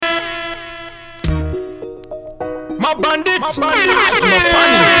my bandit. That's my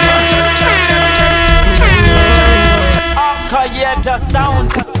funnies. Akayeta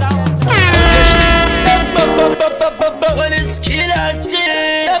sound. When it's killer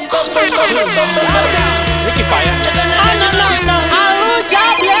Ricky Fire.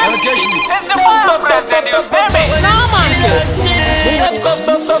 It's the former president, you see me? No man, kiss.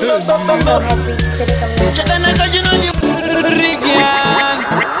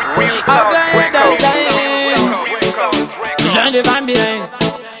 Jean de Van Bien.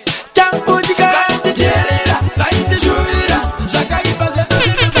 Champo de garante, terera. Vai te chuvira. Já caí pra dentro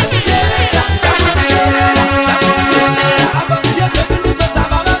de terera. Avantia de bonito,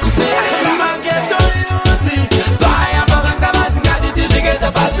 tava bagunceira. Mangueto Yuti. Vai a babanca bazinga de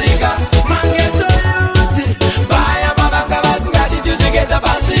tijigueta básica. Mangueto Yuti. Vai a babanca bazinga de tijigueta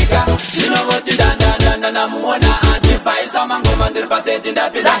básica. Se não vou te dar na muona. Anti-faz a mango mandir patente da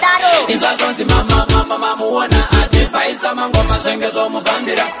pida. Invasão mama muona. Faisa mangoma shengezo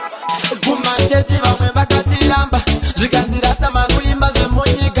muvambira kumachechi vamwe vakatilamba zvikandiratta makuimba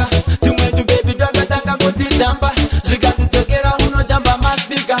zvemunyika tumwe tubebi twakatanga kutitamba zvikanditokera unotamba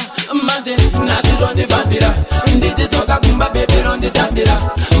maspika manje nhasi zvondivhambira ndichidzoka kumba bebi ronditambira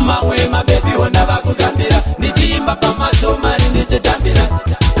mamwe mabebi ona vakugambira ndichiimba pamasomari ndichitambira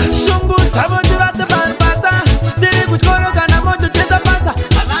shungu dzavo ndivate pambasa tiri kutyoro kana moto teza basa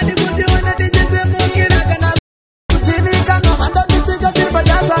havadi kuti ona tichizemukira kana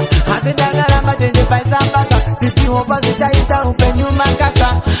tichihopa zvichaita upenyu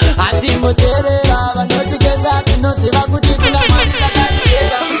makasa hatimoterera vanotigeza tinoziva kuti kuna mwari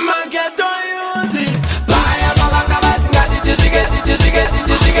vakaigeza mageto yuzi vaya vavanga vasingati tizvike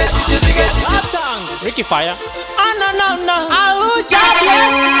Ricky Fire. no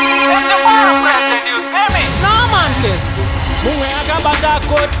aujables it's the former president, you see me? No man, kiss. Mumwe akabata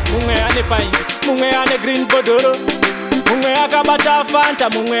coat, mumwe ane pine, mumwe ane green bodoro. Mumwe akabata fanta,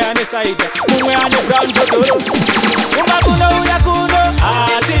 mumwe ane cider, mumwe ane brown bodoro. Kumba kuno uya kuno,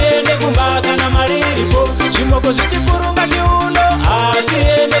 atiende kumba kana mariripo. Chimoko chichikurunga chiuno,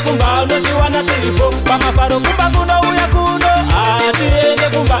 atiende kumba unotiwana tiripo. Pamafaro kumba kuno uya kuno, atiende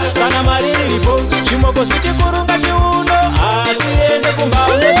kumba kana mariripo. Chimoko chichikurunga chiuno, atiende kumba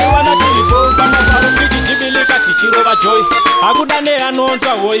unotiwana tiripo. Pamafaro kichichibilika tichirova joy. Akudane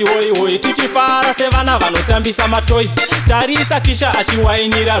anonzwa hoi tichifara sevana vanotambisa matoy. Tarisa kisha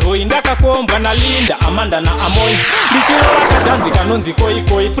achiwainira roi. Ndakakombwa na Linda, Amanda na Amoy. Ndichirova kadhanzi kanonzi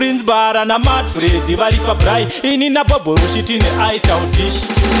koi Prince Bara na Mad Freddy vari pabrai. Ini na Bobo Rushiti ne aitautish.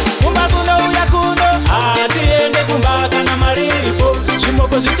 Kumba kuno uya kuno, atiende kumba kana mariripo.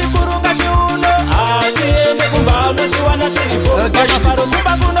 Chimoko zvichikurunga chiuno, atiende kumba unotiwana tiripo. Pamafaro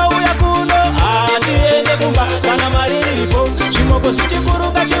kumba kuno uya kuno, atiende kumba kana mariripo. Chimoko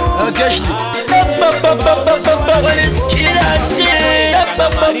zvichikurunga chiuno.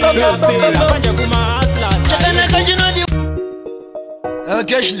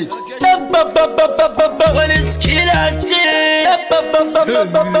 Cash lips. When it's killer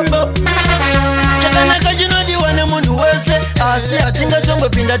chakanakanjinodiwana munhu wese asi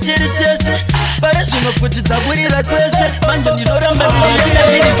hatingazongopinda tiri tese pare zvinoputidza kurira kwese manje ndinoramba ndiitira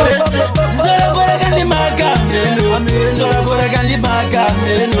tiri kwese zorakoraka ndimagameno zorakoraka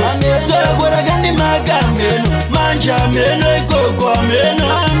ndimagameno zorakoraka ndimagameno manje ameno ikoko ameno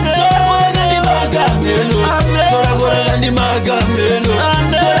zorakoraka ndimagameno zorakoraka ndimagameno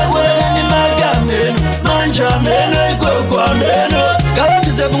zorakoraka ndimagameno manje ameno ikoko ameno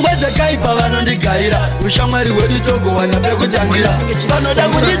kavandize kungweze kaipa vanondigaira ushamwari hwedu togowana pekutangira vanoda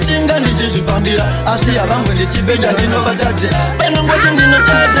kunditsinga ndichizvifambira asi havamwe ndichipenja ndinovatadzira vanongoti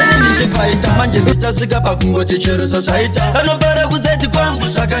ndinotadzeni ndichipaita manje ndichasvika pakungoti chero zvaita vanopara kuzeti kwangu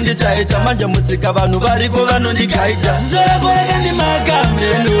zvakanditaita manje musika vanhu variko vanondigaita zorakoraka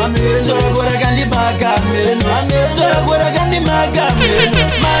ndimagameno zorakoraka ndimagameno zorakoraka ndimagameno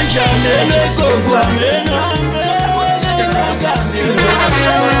manje ameno ikoko ameno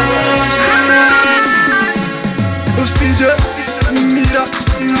Fide, mira,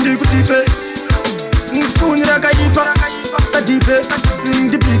 ndikutipe mfunira kaipa sadipe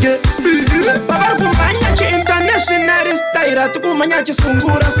ndipige baba kumanya chi international style tukumanya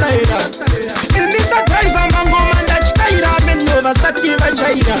chisungura style indisa driver mangoma ndachikaira menova sativa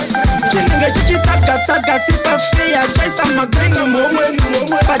chaira chinenge chichitsaka sipa fair chaisa magrengi momwe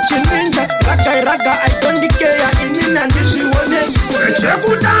pachininja raga I don't care inina ndizvione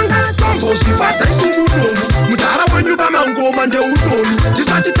chekudanga tombo zvipadza isumudomo mudhara wenyu pamangoma ndeudoni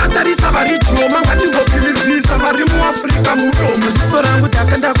tisati tatarisa varidhio mangatingopilivisa marimu Afrika muno Siso rangu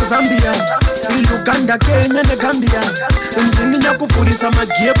takanda kuzambia Uganda, Kenya ne Gambia Ndini nyakufurisa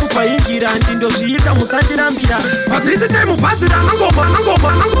magiepu paingira Ndindo zhiita musandirambira Patrisi time pasira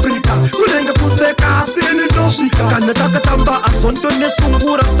nangoma Afrika Kulenge kuseka asini ndoshika Kane takatamba asonto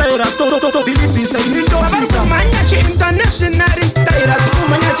nesungura Staira toto bilibisa inindo Afrika Manyachi international staira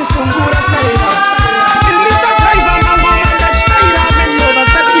Manyachi sungura staira Inisa driver nangoma Chaira menova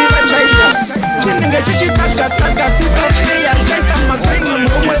sabira chaira Chinenge chichitaka sita Chaira Chaisa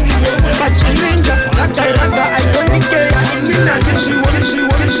magringi mwe Bachininja Nakairaga I don't care Inina She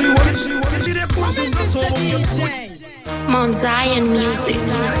Mount Zion music.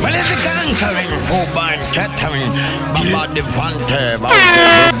 Well, it's a conquering, Fuban, Catering, Baba Devante,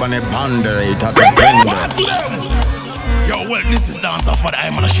 Baba Bande, it has a bender. Yo, well, this is dancer for the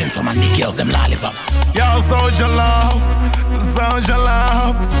I'm on a shin from my girls, them lollipop. Yo, soldier love,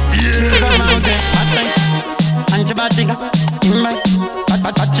 yeah. Anjabatiga,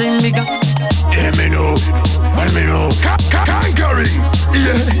 Batachimiga. Hear me know, conquering,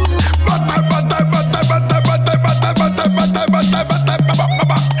 yeah.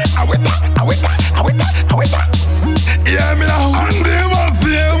 Yeah, me now. And they must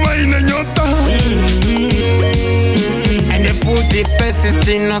see mine in your tongue. And the food the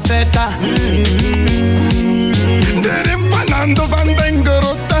persisting no seta. They're impanando van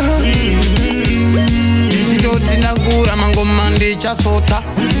bengarota. Tina gura mango mandi chasota.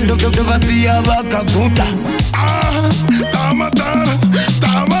 Dova siya bakaguta. Tama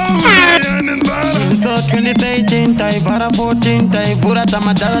So 2013 tai vara 14 tai vura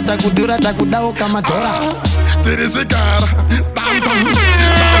tamadara takudura takudao kamatora. Tirishikara tanta.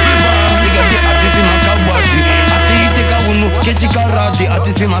 Diga di atisi makabati. Ati teka unu kechi karati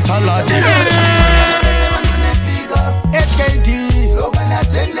atisi masalati. HKD Lobana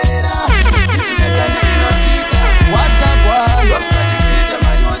tendera.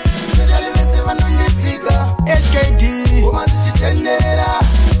 HKD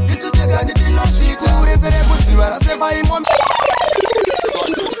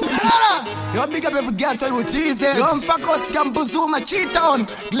Yo, big up every girl tell you tease it. Yo, Mfakos Gambuzuma cheat on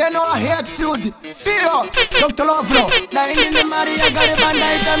Glenora Hatfield Fear Dr. Lovelo Dying in the Maria Garibanda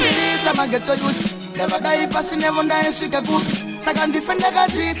Itambirisa Mageto youth Never die passing never die shika good Second different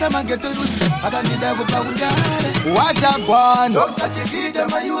negative Mageto youth Agani devu kawujare What a one Dr.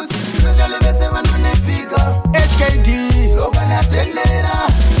 Chikita my youth Especially the 7 on the figure HKD Lobana tendera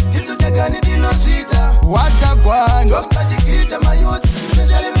Isu tegani dino shita What a one Dr. Chikita my youth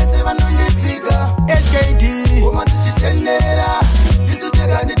Especially the 7 on the figure HKD Woman tendera Isu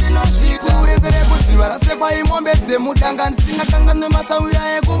tegani dino shita Urezere buti warasekwa imombe Zemudanga nsinga kanga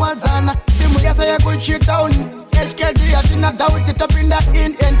numasawira ekuwazana Timu yasa ya kuchita uni HKD atina doubt itapinda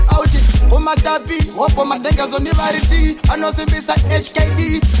in and out Umatapi, wopo madenga zoni variti Anosibisa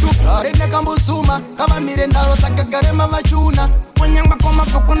HKD Tukarine kambusuma Kama mirendaro sakagarema machuna Mwenyangba koma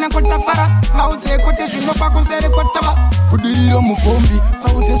fukuna kutafara Mauze kute shingo kwa kusere kutaba Udiriro mufombi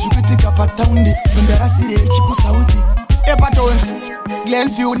Mauze shupitika pataundi Fundarasire ichiku sauti Epaton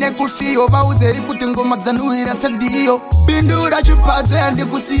Glenview nekulfio Mauze ikuti ngoma zanuira sadiyo Bindura chupate andi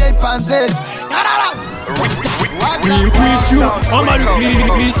kusiya ipanzet We wish you a Merry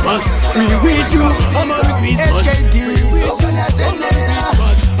Christmas. We wish you a Merry Christmas.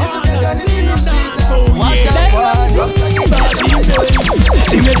 So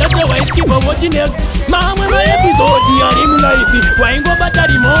Chimezata waisi kwa what next. Mama my episode ya rimu life. Waingo bata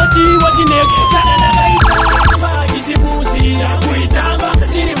remote what next. Sakana gaita. Gizi musi kuitamba.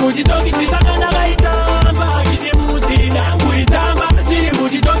 Nini mujitoki si sakana gaita. Gizi musi kuitamba. Nini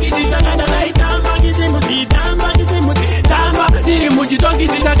mujitoki si sakana gaita. Gizi musi tamba. Diri mujitongi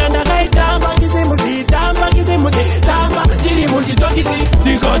zitakanda kaitamba kizimuzi tamba kizimuzi tamba diri mujitongi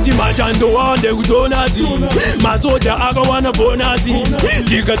zikati machando wande kudonazi masoja akawana bonazi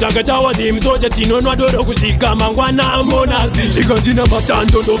tikatangatawa zimsoja tinonwa doro kusika mangwana ambonazi shikatina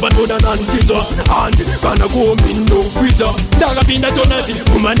machando ndobanoda nantizwa andi kana kuomino kwita ndakapinda tonazi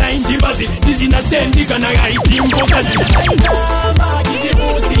kuma 90 bazi tizina sendi kana gaiti mbokazi tamba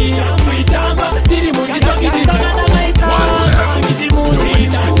kizimuzi kuitamba diri mujitongi zitakanda kaitamba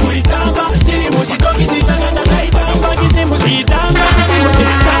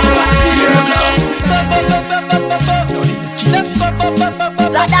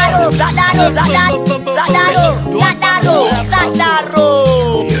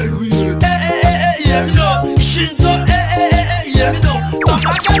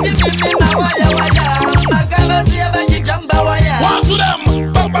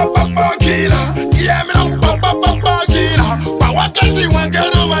Wakati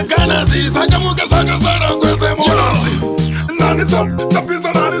wangana wangana si saka muka saka sara kwese mwana si the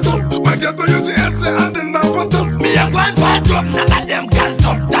pistol on his own. My ghetto UTS and then now put up. Me a one part up, none of them can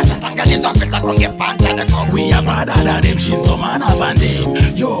stop. That's a sangali of it, I can get fanta. We are better than them shinzo man up and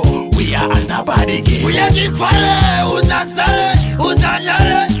them. Yo, we are another game. We are the fire, who's not sorry, who's not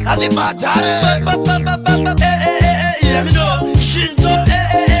yare, as if I yeah, me know, shinzo,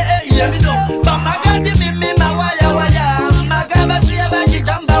 yeah, me know. But my God, me, my wire, my God, see a magic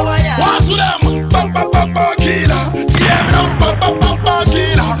jamba wire. One to them, killer. Yeah, me know,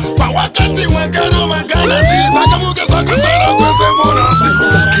 killer. But what can be one can of my gun? I see, Sakamuka,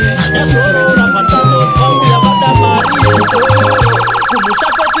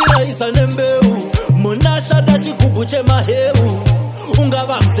 Munasha dachi kubuche maheu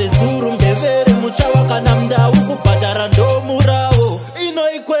ungava msezuru mbevere muchawa kana mdau kubhadhara ndo murao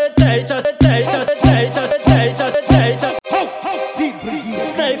ino ikweta icha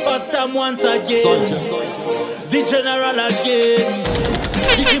snipers time once again the general again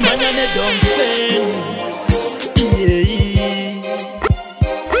ikimanya ne domfen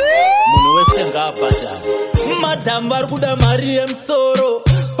munu wese ngabhadhara madam varikuda mari yemsoro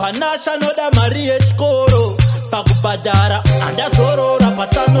Panasha noda Marie chikoro pakubhadhara andazorora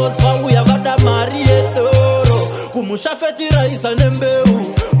patanozva uya vada Marie doro kumushafetira isa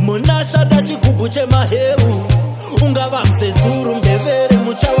nembeu munasha dachigubhu chemaheu ungava msezuru mbevere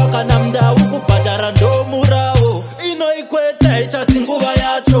muchawa kana mdau kubhadhara ndo murao ino ikweta ichazinguva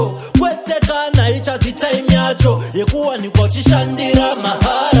yacho kwete kana ichazitaimi yacho yekuwanikwa uchishandira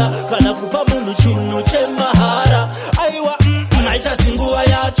mahara kana kupa munhu chinhu chemahara aiwa ichazinguva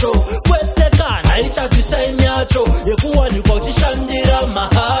yacho kwete kana ichazitaimi yacho yekuwanikwa uchishandira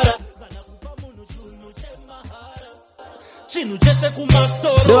mahara kana kupa munhu chinhu chemahara chinhu chese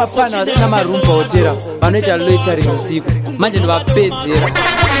kumatoro ndo vapfana vasina marumba hotera vanoita loitering usiku manje ndovapedzera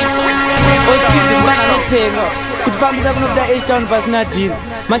oskidi mwana anopenga kutifambisa kunobuda H-Town pasina dhiri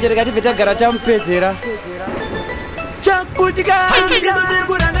manje rekativhe tagara tamupedzera chakutika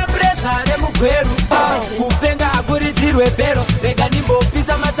ndizodirkurana presha remugweru kupenga akuridzirwe bhero rega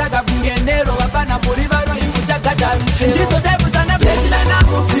ndimbopisa matsaga kungenero vapana muri varo imuchagadharisero ndizotaibutana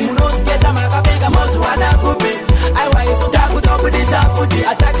preshinanamusi munosiketa makapfeka mozviwana kupi aiwa isu takutobuditsa futi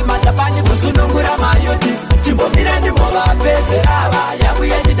ataki matapani kusunungura mayoti chimbomira ndimbovapedzerava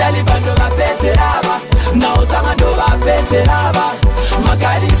yakuye chitalipa ndovapedzerava naosama ndovapedzerava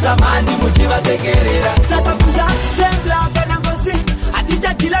makarisa mandi muchivasekerera saka kuta tembla kana ngosi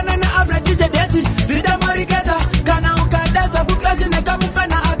atichadilana na abra tichedesi zida moriketa kana ukadaza kuklashi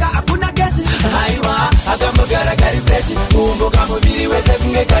nekamufana aka hakuna kesi aiwa akambogara kari freshi kuumbuka muviri wese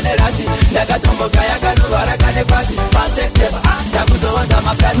kunge kane rashi ndakatomboka yakanurwara kane kwashi pasextep ndakuzowanza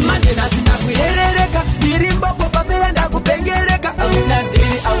maplani manje nasina kuherereka ndiri mboko papera ndakupengereka auna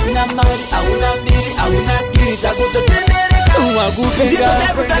ndiri auna mari auna mbiri auna skiri takutotendereka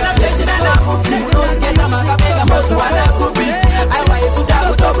nditodekutana pleshina namusi munosiketa makapfeka mozviwana kupi aiwa isu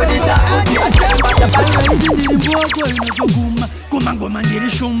takutobuditsa uti ndirimboko inotoguma kumangoma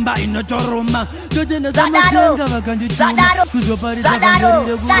ndiri shumba inotoruma totenda samatenga vakandituma kuzoparisa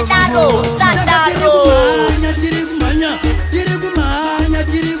vangerire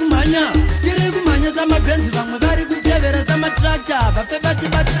tiri kumanya samabhenzi vamwe vari kutevera samatrakta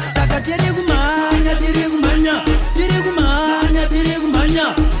vapepatibata saka tiri kumanya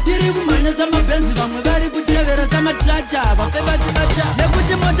samabhenzi vamwe vari kutevera samatrakta vapepatibata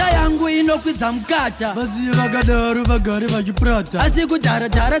nekuti mota yangu inokwidza mukata vaziye vakadaro vagari vachiprata asi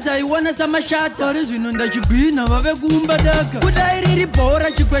kudharadhara taiona samashata ari zvino ndachigwina vave kuumba daka kudai riri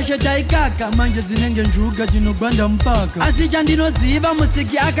bhora chikweshe taikaka manje dzinenge njuga chinogwanda mupaka asi chandinoziva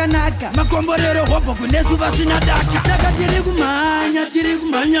musiki akanaka makomborero hobho kunesu vasina daka saka tiri kumanya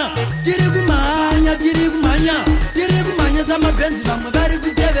samabhenzi vamwe vari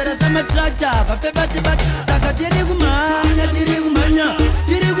kutevera samatrakta vapepatibata saka tiri kumanya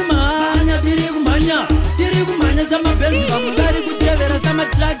samabhenzi vamwe vari kutevera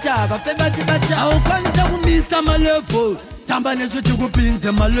samatrakta vapepatibata haukwanisa kumisa malevho tamba leswo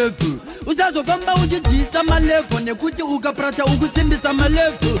tikupinze malevho usazofamba uchidyisa malevho nekuti ukaprata ukusimbisa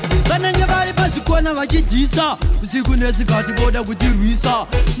malevho vanenge vari pazvikona vachidyisa usiku nesikati voda kutirwisa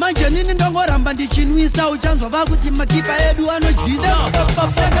manje nini ndongoramba ndichinwisa uchanzwa vakuti makipa edu anodyisa